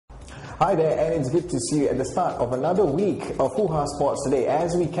Hi there, and it's good to see you at the start of another week of Hoohaa Sports today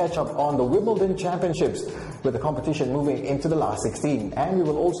as we catch up on the Wimbledon Championships with the competition moving into the last 16. And we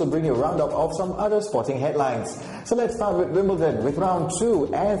will also bring you a roundup of some other sporting headlines. So let's start with Wimbledon. With round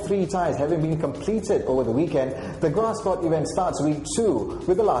 2 and 3 ties having been completed over the weekend, the grass court event starts week 2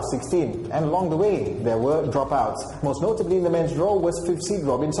 with the last 16. And along the way, there were dropouts. Most notably in the men's draw was 5th seed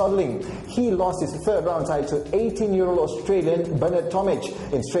Robin Soderling. He lost his third round tie to 18-year-old Australian Bernard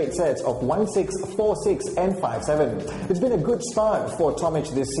Tomic in straight sets of 1-6, 4-6 and 5-7. It's been a good start for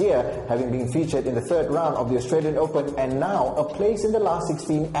Tomic this year, having been featured in the third round of the Australian Open and now a place in the last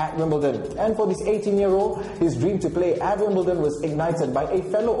 16 at Wimbledon. And for this 18-year-old, his dream to play at Wimbledon was ignited by a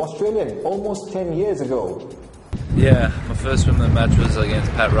fellow Australian almost 10 years ago. Yeah, my first Wimbledon match was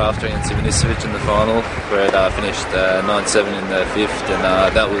against Pat Rafter against Ivanisevic in the final, where I finished 9-7 in the fifth,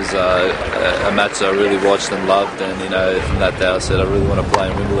 and that was a match that I really watched and loved, and from that day I said I really want to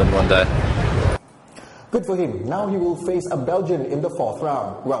play in Wimbledon one day. Good for him. Now he will face a Belgian in the fourth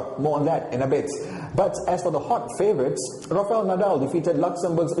round. Well, more on that in a bit. But as for the hot favourites, Rafael Nadal defeated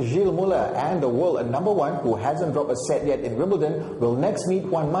Luxembourg's Gilles Muller, and the world number 1, who hasn't dropped a set yet in Wimbledon, will next meet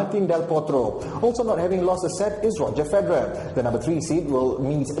Juan Martín del Potro. Also not having lost a set is Roger Federer. The number 3 seed will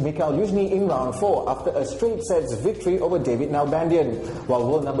meet Mikhail Yuzhny in round 4 after a straight sets victory over David Nalbandian, while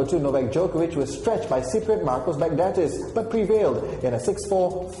world number 2 Novak Djokovic was stretched by Cypriot Marcos Baghdatis, but prevailed in a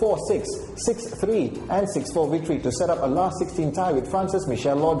 6-4, 4-6, 6-3 and 6-4 victory to set up a last 16 tie with France's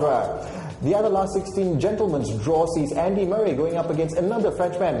Michel Laudra. The other last 16 gentlemen's draw sees Andy Murray going up against another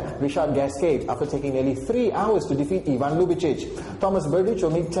Frenchman, Richard Gasquet, after taking nearly 3 hours to defeat Ivan Lubicic. Thomas Berdych will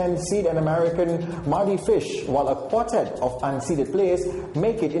meet 10th seed and American Mardy Fish, while a quartet of unseeded players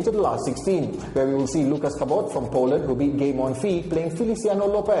make it into the last 16, where we will see Lucas Cabot from Poland, who beat Gay Monfils, playing Feliciano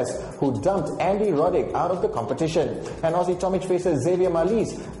Lopez, who dumped Andy Roddick out of the competition. And Aussie Tomic faces Xavier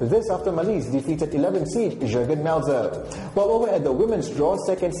Malisse, this after Malisse defeated 11th seed Jürgen Melzer. While over at the women's draw,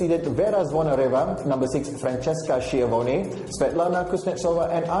 second-seeded Vera Zvonareva, number 6 Francesca Schiavone, Svetlana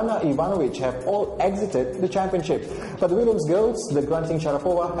Kuznetsova and Ana Ivanovic have all exited the championship. But the Williams girls, the grunting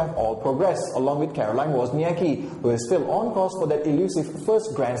Sharapova, have all progressed, along with Caroline Wozniacki, who is still on course for that elusive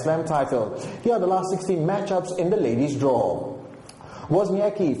first Grand Slam title. Here are the last 16 matchups in the ladies' draw.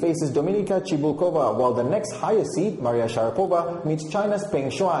 Wozniacki faces Dominika Cibulkova, while the next highest seed, Maria Sharapova, meets China's Peng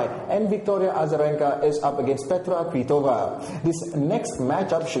Shuai, and Victoria Azarenka is up against Petra Kvitova. This next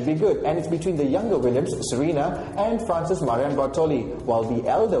matchup should be good, and it's between the younger Williams, Serena, and France's Marianne Bartoli, while the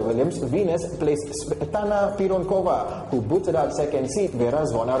elder Williams, Venus, plays Svetlana Pironkova, who booted out second seed Vera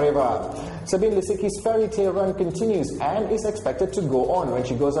Zvonareva. Sabine Lisicki's fairy tale run continues and is expected to go on when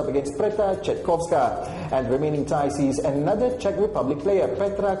she goes up against Preta Chetkovska. And the remaining tie sees another Czech Republic player,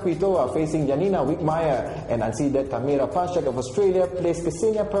 Petra Kvitova, facing Janina Wickmeyer, and unseeded Tamira Pashek of Australia plays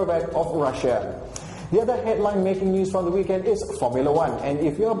Ksenia Pervat of Russia. The other headline making news from the weekend is Formula 1, and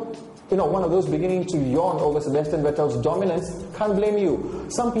if you're one of those beginning to yawn over Sebastian Vettel's dominance, can't blame you.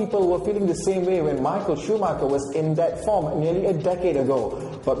 Some people were feeling the same way when Michael Schumacher was in that form nearly a decade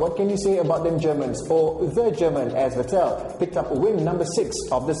ago. But what can you say about them Germans, or the German, as Vettel picked up win number 6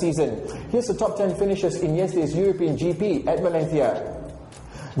 of the season? Here's the top 10 finishes in yesterday's European GP at Valencia.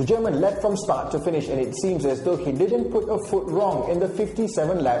 The German led from start to finish, and it seems as though he didn't put a foot wrong in the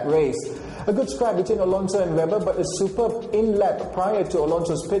 57-lap race. A good scrap between Alonso and Webber, but a superb in-lap prior to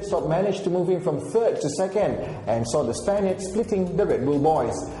Alonso's pit stop managed to move him from 3rd to 2nd and saw the Spaniard splitting the Red Bull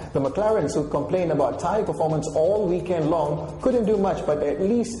boys. The McLarens, who complained about tyre performance all weekend long, couldn't do much but at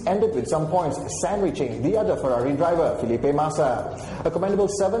least ended with some points, sandwiching the other Ferrari driver, Felipe Massa. A commendable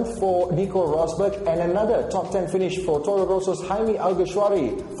 7th for Nico Rosberg and another top 10 finish for Toro Rosso's Jaime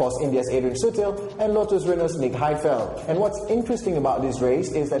Alguersuari, Force India's Adrian Sutil and Lotus Renault's Nick Heidfeld. And what's interesting about this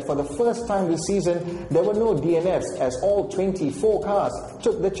race is that for the first time this season, there were no DNFs as all 24 cars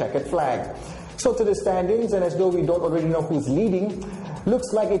took the checkered flag. So to the standings, and as though we don't already know who's leading, looks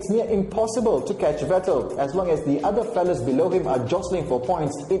like it's near impossible to catch Vettel. As long as the other fellas below him are jostling for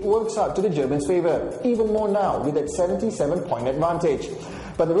points, it works out to the Germans' favour, even more now with that 77-point advantage.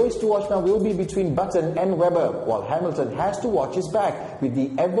 But the race to watch now will be between Button and Webber, while Hamilton has to watch his back with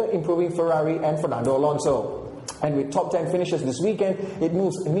the ever-improving Ferrari and Fernando Alonso. And with top 10 finishes this weekend, it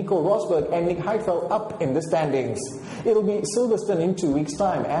moves Nico Rosberg and Nick Heidfeld up in the standings. It'll be Silverstone in 2 weeks'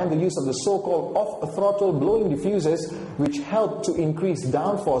 time, and the use of the so-called off-throttle blowing diffusers, which help to increase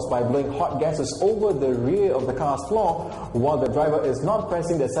downforce by blowing hot gases over the rear of the car's floor while the driver is not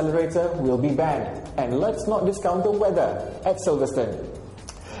pressing the accelerator, will be banned. And let's not discount the weather at Silverstone.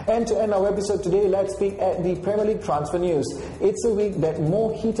 And to end our episode today, let's peek at the Premier League transfer news. It's a week that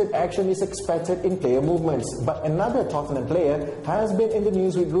more heated action is expected in player movements. But another Tottenham player has been in the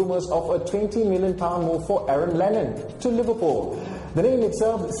news with rumours of a £20 million move for Aaron Lennon to Liverpool. The name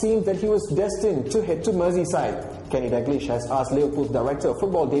itself seems that he was destined to head to Merseyside. Kenny Dalglish has asked Liverpool's Director of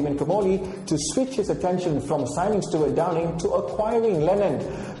Football Damien Comolli to switch his attention from signing Stuart Downing to acquiring Lennon.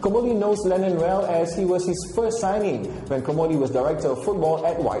 Comolli knows Lennon well as he was his first signing when Comolli was Director of Football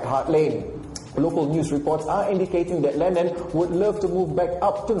at White Hart Lane. Local news reports are indicating that Lennon would love to move back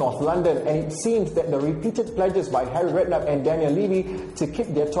up to North London, and it seems that the repeated pledges by Harry Redknapp and Daniel Levy to keep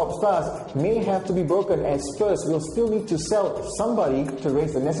their top stars may have to be broken, as Spurs will still need to sell somebody to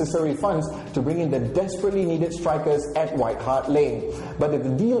raise the necessary funds to bring in the desperately needed strikers at White Hart Lane. But if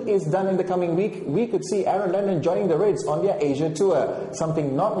the deal is done in the coming week, we could see Aaron Lennon joining the Reds on their Asia tour,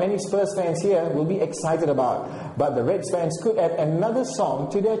 something not many Spurs fans here will be excited about. But the Reds fans could add another song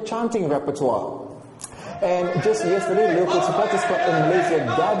to their chanting repertoire. And just yesterday, Liverpool supporters club in Malaysia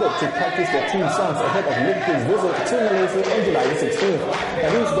gathered to practice their team songs ahead of Liverpool's visit to Malaysia on July the 16th. And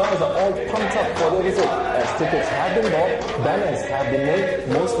these guys are all pumped up for their visit, as tickets have been bought, banners have been made,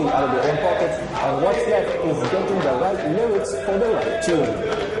 mostly out of their own pockets, and what's left is getting the right lyrics for the right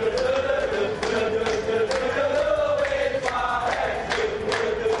tune.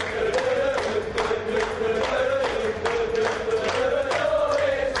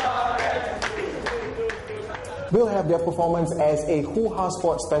 We'll have their performance as a Hoohaa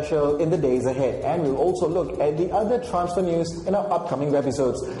Sports special in the days ahead, and we'll also look at the other transfer news in our upcoming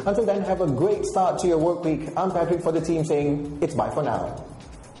episodes. Until then, have a great start to your work week. I'm Patrick for the team saying it's bye for now.